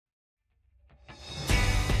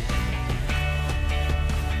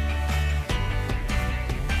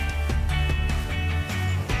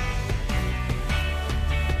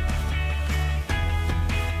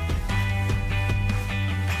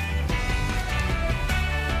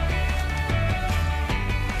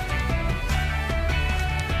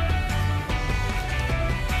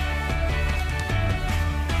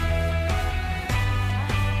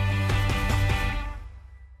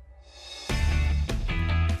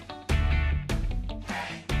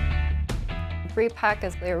RePack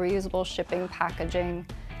is their reusable shipping packaging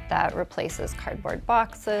that replaces cardboard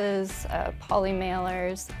boxes, poly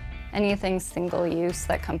mailers, anything single-use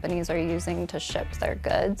that companies are using to ship their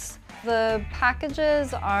goods. The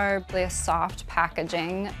packages are a soft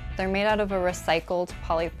packaging. They're made out of a recycled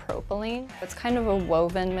polypropylene. It's kind of a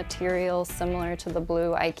woven material similar to the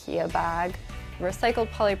blue IKEA bag. Recycled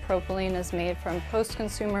polypropylene is made from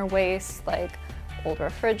post-consumer waste like old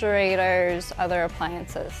refrigerators, other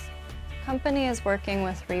appliances. The company is working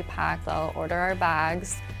with RePack. They'll order our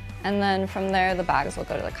bags, and then from there the bags will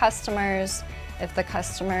go to the customers. If the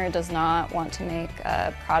customer does not want to make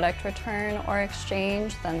a product return or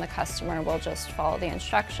exchange, then the customer will just follow the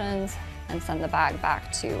instructions and send the bag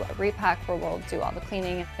back to RePack, where we'll do all the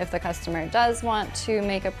cleaning. If the customer does want to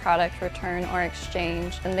make a product return or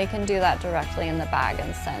exchange, then they can do that directly in the bag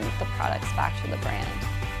and send the products back to the brand.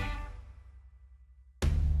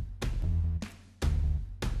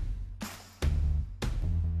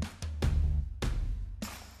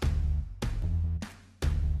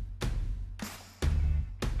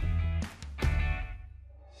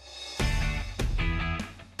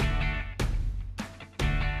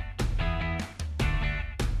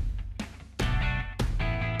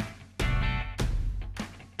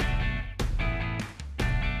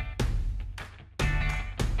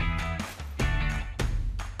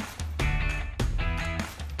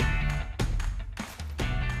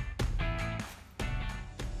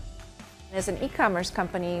 As an e-commerce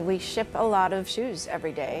company, we ship a lot of shoes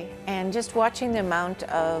every day, and just watching the amount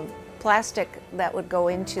of plastic that would go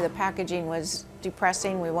into the packaging was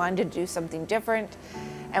depressing. We wanted to do something different,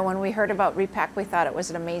 and when we heard about RePack, we thought it was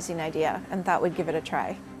an amazing idea and thought we'd give it a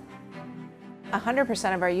try.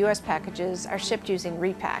 100% of our US packages are shipped using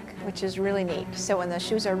RePack, which is really neat. So when the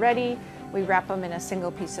shoes are ready, we wrap them in a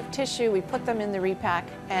single piece of tissue, we put them in the RePack,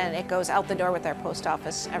 and it goes out the door with our post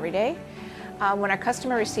office every day. When our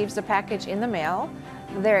customer receives the package in the mail,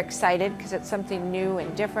 they're excited because it's something new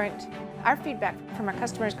and different. Our feedback from our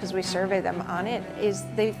customers, because we survey them on it, is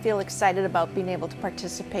they feel excited about being able to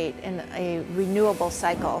participate in a renewable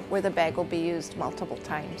cycle where the bag will be used multiple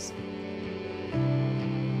times.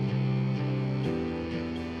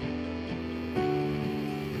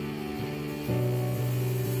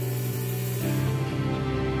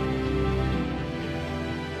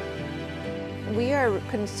 We are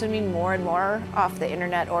consuming more and more off the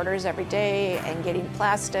internet orders every day and getting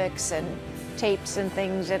plastics and tapes and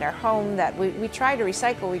things in our home that we try to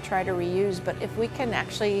recycle, we try to reuse, but if we can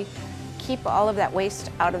actually keep all of that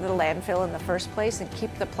waste out of the landfill in the first place and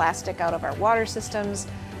keep the plastic out of our water systems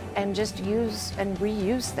and just use and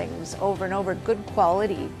reuse things over and over, good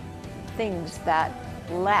quality things that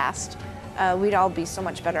last, we'd all be so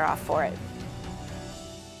much better off for it.